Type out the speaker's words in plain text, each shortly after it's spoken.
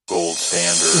gold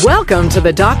standard. Welcome to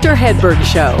the Dr. Hedberg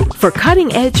Show for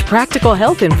cutting-edge practical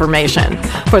health information.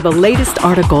 For the latest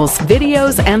articles,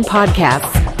 videos, and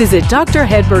podcasts, visit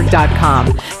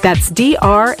drhedberg.com. That's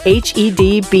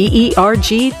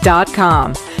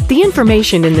drhedberg.com. The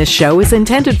information in this show is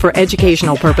intended for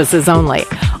educational purposes only.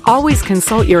 Always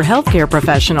consult your healthcare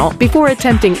professional before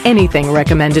attempting anything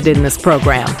recommended in this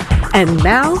program. And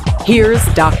now, here's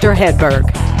Dr.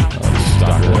 Hedberg. This is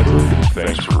Dr. Hedberg.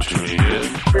 Thanks for tuning in.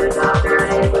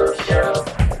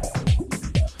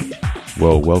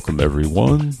 Well, welcome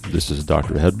everyone. This is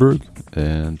Dr. Hedberg,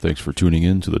 and thanks for tuning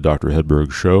in to the Dr.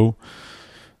 Hedberg Show.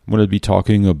 I'm going to be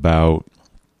talking about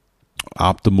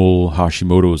optimal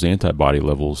Hashimoto's antibody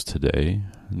levels today.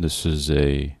 And this is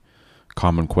a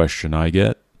common question I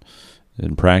get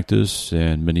in practice,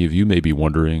 and many of you may be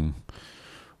wondering,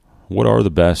 what are the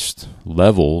best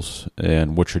levels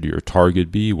and what should your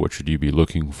target be? What should you be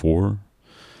looking for?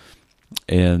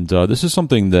 And this is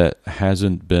something that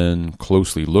hasn't been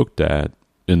closely looked at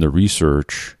in the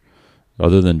research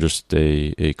other than just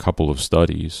a couple of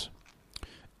studies.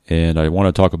 And I want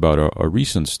to talk about a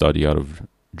recent study out of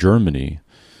Germany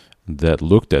that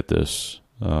looked at this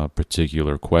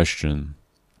particular question.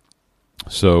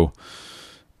 So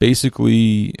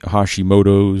basically,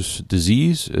 Hashimoto's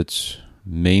disease, it's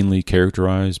mainly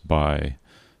characterized by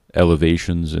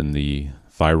elevations in the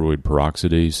thyroid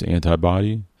peroxidase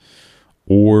antibody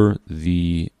or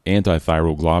the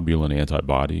antithyroglobulin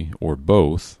antibody, or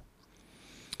both.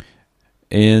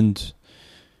 And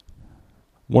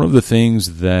one of the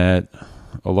things that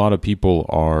a lot of people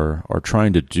are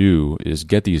trying to do is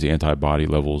get these antibody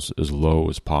levels as low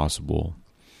as possible.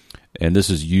 And this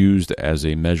is used as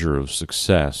a measure of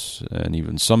success. And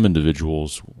even some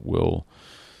individuals will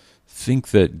think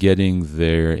that getting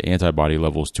their antibody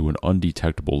levels to an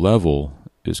undetectable level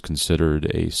is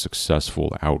considered a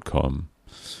successful outcome.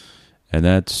 And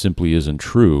that simply isn't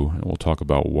true, and we'll talk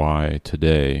about why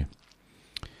today.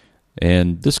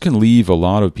 And this can leave a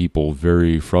lot of people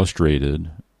very frustrated,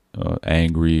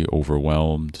 angry,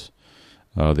 overwhelmed.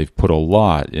 They've put a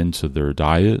lot into their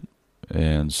diet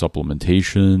and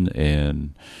supplementation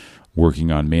and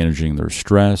working on managing their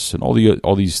stress and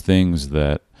all these things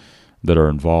that are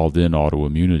involved in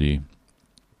autoimmunity,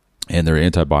 and their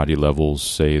antibody levels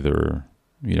say they're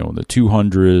in the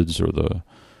 200s or the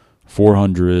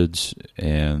 400s,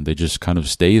 and they just kind of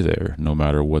stay there no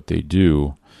matter what they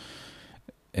do.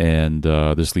 And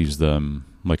this leaves them,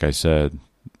 like I said,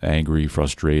 angry,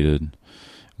 frustrated,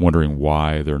 wondering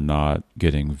why they're not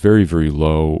getting very, very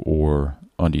low or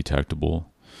undetectable.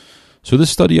 So this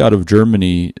study out of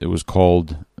Germany, it was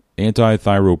called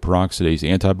Antithyroperoxidase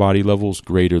Antibody Levels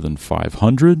Greater than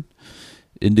 500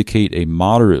 Indicate a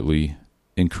Moderately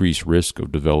Increased Risk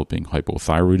of Developing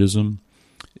Hypothyroidism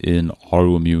in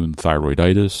Autoimmune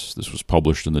Thyroiditis. This was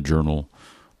published in the journal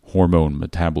Hormone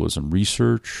Metabolism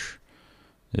Research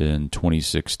in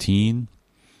 2016.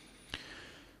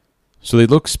 So they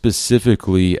look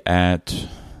specifically at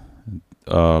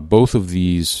both of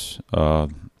these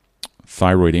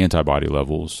thyroid antibody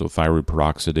levels, so thyroid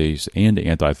peroxidase and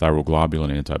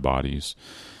antithyroglobulin antibodies,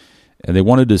 and they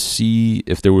wanted to see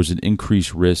if there was an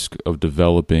increased risk of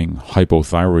developing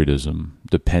hypothyroidism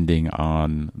depending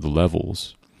on the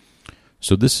levels.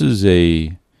 So this is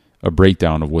a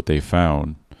breakdown of what they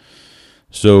found.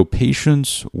 So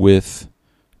patients with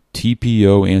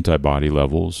TPO antibody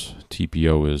levels,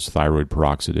 TPO is thyroid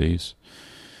peroxidase,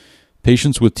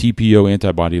 patients with TPO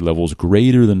antibody levels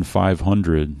greater than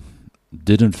 500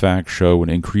 did in fact show an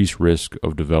increased risk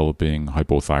of developing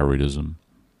hypothyroidism.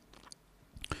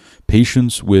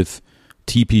 Patients with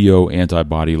TPO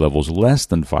antibody levels less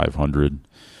than 500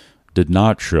 did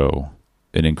not show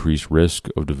an increased risk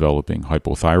of developing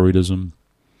hypothyroidism.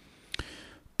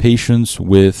 Patients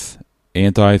with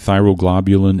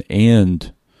antithyroglobulin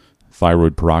and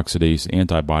thyroid peroxidase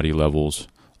antibody levels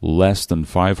less than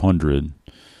 500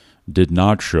 did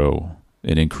not show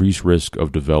an increased risk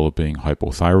of developing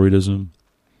hypothyroidism.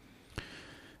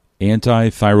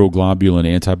 Antithyroglobulin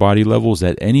antibody levels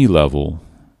at any level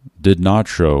did not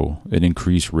show an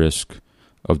increased risk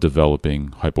of developing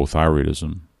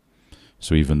hypothyroidism.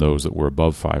 So even those that were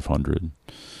above 500.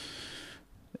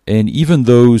 And even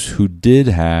those who did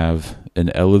have an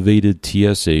elevated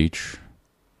TSH,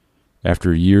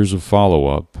 after years of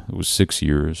follow-up, it was 6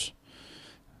 years,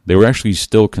 they were actually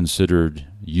still considered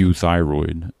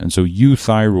euthyroid. And so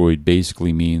euthyroid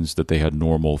basically means that they had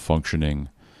normal functioning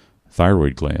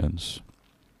thyroid glands.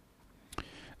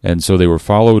 And so they were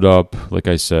followed up, like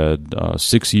I said,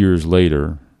 6 years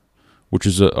later, which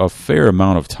is a fair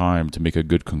amount of time to make a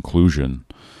good conclusion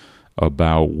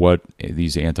about what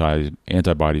these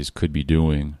antibodies could be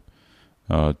doing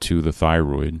to the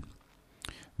thyroid.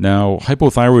 Now,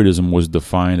 hypothyroidism was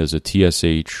defined as a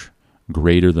TSH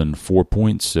greater than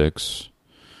 4.6,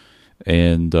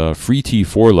 and free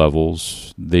T4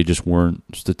 levels, they just weren't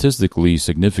statistically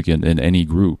significant in any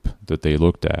group that they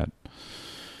looked at.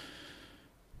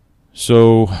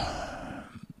 So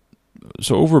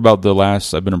over about the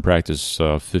last, I've been in practice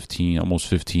almost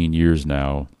 15 years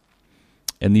now,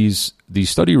 and these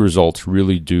study results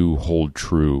really do hold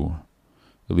true,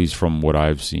 at least from what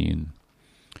I've seen.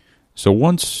 So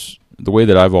the way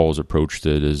that I've always approached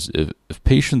it is if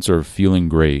patients are feeling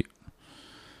great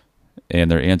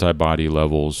and their antibody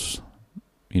levels,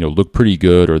 look pretty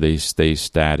good, or they stay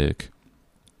static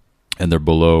and they're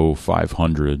below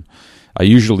 500, I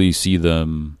usually see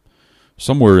them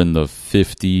somewhere in the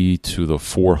 50 to the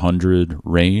 400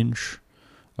 range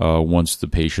once the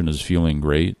patient is feeling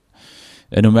great.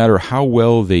 And no matter how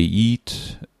well they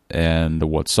eat and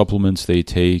what supplements they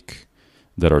take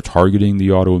that are targeting the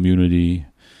autoimmunity,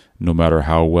 no matter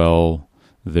how well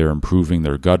they're improving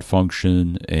their gut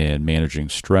function and managing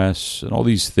stress and all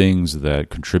these things that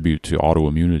contribute to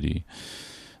autoimmunity,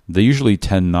 they usually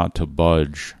tend not to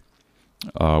budge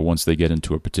once they get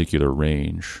into a particular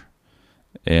range.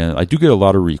 And I do get a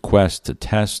lot of requests to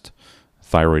test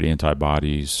thyroid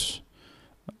antibodies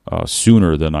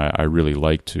sooner than I really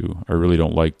like to. I really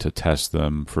don't like to test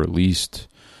them for at least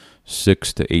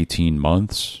 6 to 18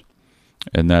 months.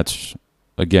 And that's,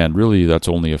 again, really that's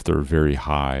only if they're very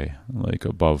high, like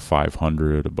above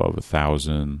 500, above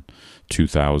 1,000,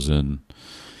 2,000.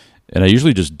 And I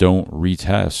usually just don't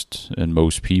retest in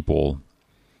most people,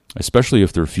 especially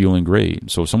if they're feeling great.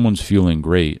 So if someone's feeling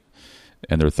great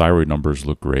and their thyroid numbers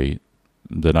look great,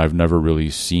 then I've never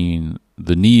really seen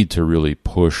the need to really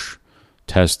push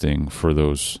testing for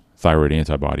those thyroid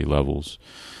antibody levels.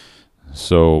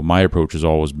 So my approach has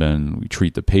always been we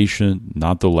treat the patient,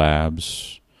 not the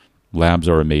labs. Labs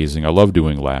are amazing. I love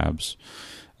doing labs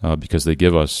because they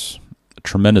give us a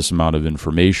tremendous amount of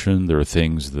information. There are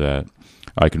things that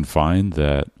I can find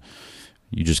that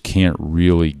you just can't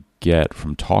really get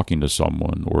from talking to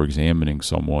someone or examining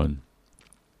someone.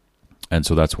 And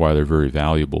so that's why they're very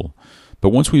valuable. But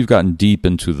once we've gotten deep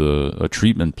into a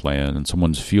treatment plan and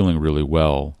someone's feeling really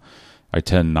well, I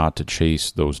tend not to chase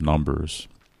those numbers.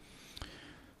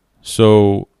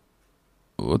 So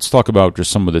let's talk about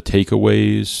just some of the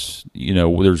takeaways.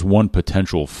 There's one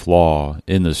potential flaw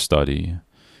in this study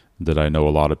that I know a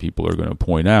lot of people are going to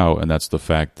point out, and that's the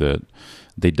fact that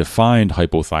they defined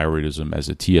hypothyroidism as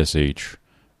a TSH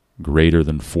greater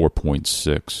than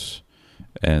 4.6.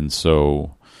 And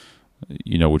so,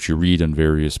 what you read in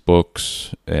various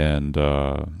books and,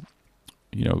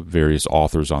 various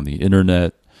authors on the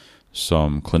internet,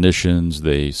 some clinicians,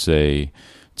 they say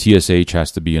TSH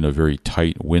has to be in a very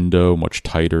tight window, much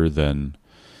tighter than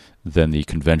the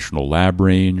conventional lab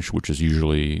range, which is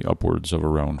usually upwards of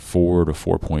around 4 to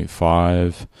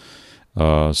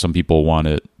 4.5. Some people want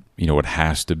it, it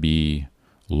has to be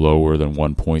lower than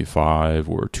 1.5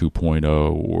 or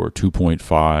 2.0 or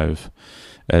 2.5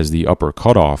 as the upper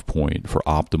cutoff point for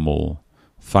optimal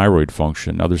thyroid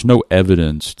function. Now, there's no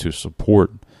evidence to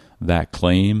support that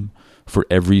claim for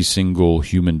every single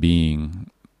human being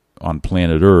on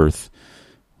planet Earth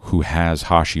who has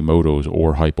Hashimoto's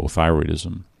or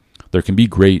hypothyroidism. There can be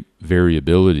great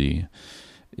variability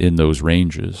in those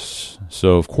ranges.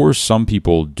 So, of course, some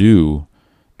people do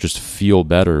just feel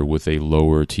better with a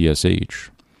lower TSH,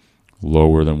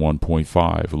 lower than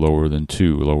 1.5, lower than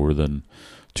 2, lower than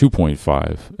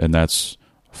 2.5, and that's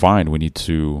fine. We need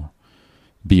to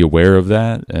be aware of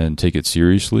that and take it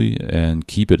seriously and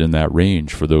keep it in that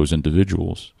range for those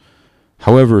individuals.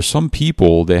 However, some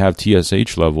people, they have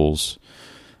TSH levels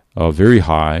very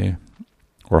high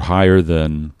or higher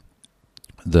than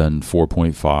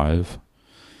 4.5,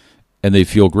 and they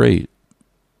feel great.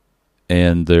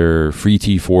 And their free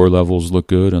T4 levels look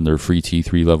good, and their free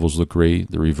T3 levels look great.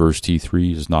 The reverse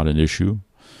T3 is not an issue.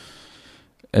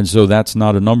 And so that's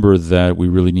not a number that we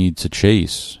really need to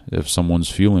chase if someone's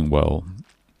feeling well.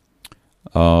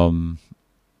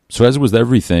 So as with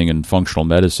everything in functional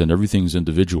medicine, everything's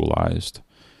individualized.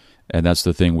 And that's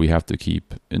the thing we have to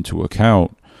keep into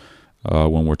account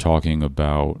when we're talking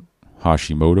about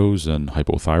Hashimoto's and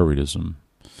hypothyroidism.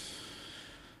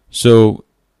 So,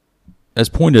 as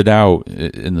pointed out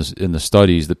in the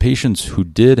studies, the patients who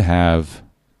did have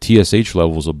TSH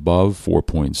levels above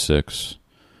 4.6,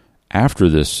 after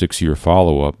this 6-year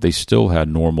follow-up, they still had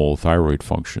normal thyroid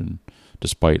function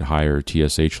despite higher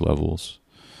TSH levels.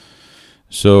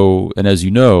 So, and as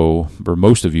you know, or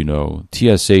most of you know,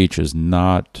 TSH is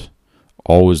not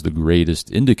always the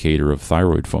greatest indicator of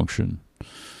thyroid function.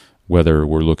 whether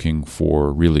we're looking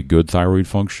for really good thyroid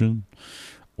function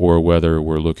or whether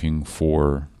we're looking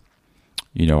for,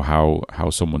 how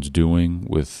someone's doing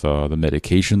with the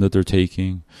medication that they're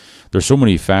taking. There's so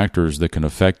many factors that can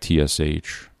affect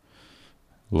TSH,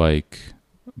 like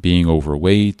being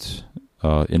overweight,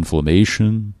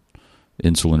 inflammation,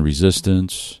 insulin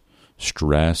resistance,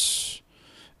 stress,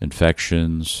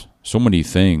 infections, so many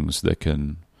things that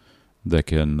can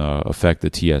affect the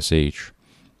TSH.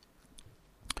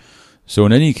 So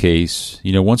in any case,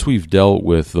 once we've dealt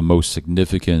with the most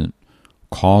significant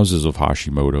causes of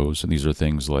Hashimoto's, and these are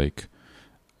things like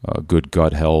good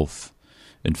gut health,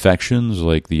 infections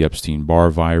like the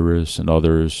Epstein-Barr virus and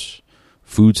others,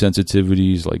 food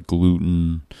sensitivities like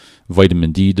gluten,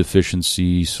 vitamin D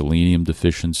deficiency, selenium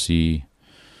deficiency,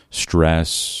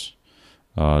 stress,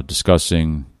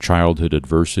 discussing childhood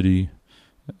adversity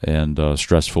and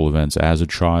stressful events as a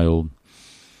child,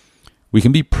 we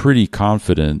can be pretty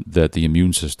confident that the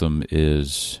immune system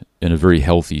is in a very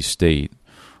healthy state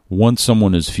once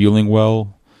someone is feeling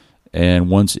well and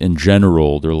once in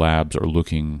general their labs are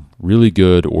looking really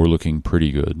good or looking pretty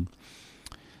good.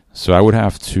 So I would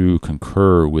have to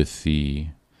concur with the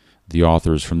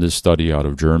authors from this study out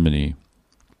of Germany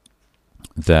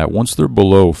that once they're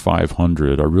below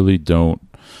 500,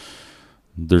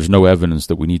 there's no evidence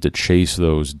that we need to chase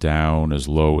those down as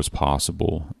low as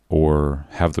possible or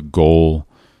have the goal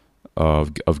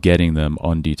of getting them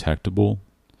undetectable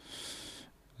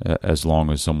as long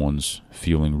as someone's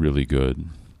feeling really good.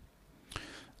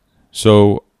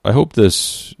 So I hope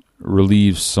this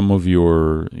relieves some of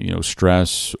your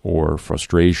stress or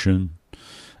frustration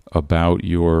about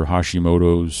your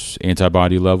Hashimoto's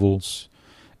antibody levels,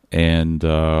 and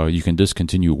you can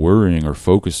discontinue worrying or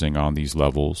focusing on these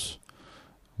levels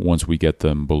once we get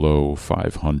them below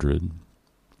 500.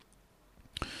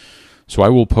 So I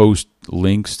will post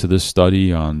links to this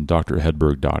study on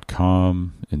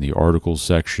drhedberg.com in the articles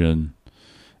section,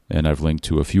 and I've linked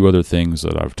to a few other things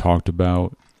that I've talked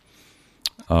about.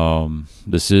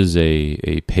 This is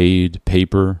a paid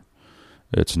paper.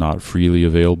 It's not freely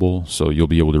available, so you'll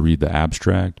be able to read the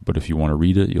abstract, but if you want to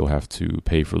read it, you'll have to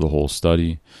pay for the whole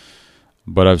study.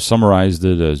 But I've summarized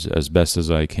it as best as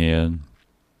I can,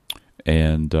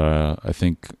 and I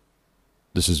think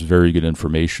this is very good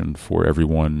information for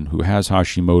everyone who has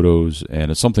Hashimoto's,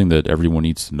 and it's something that everyone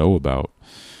needs to know about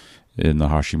in the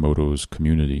Hashimoto's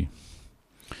community.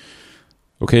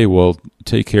 Okay, well,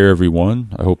 take care,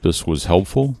 everyone. I hope this was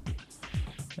helpful,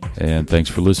 and thanks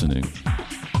for listening.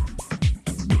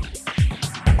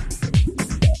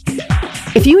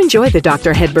 If you enjoy the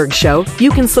Dr. Hedberg Show,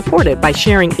 you can support it by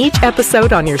sharing each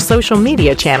episode on your social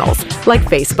media channels, like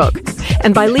Facebook,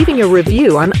 and by leaving a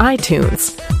review on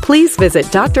iTunes. Please visit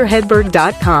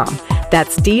drhedberg.com.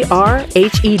 That's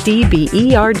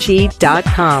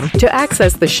drhedberg.com to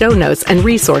access the show notes and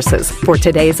resources for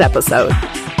today's episode.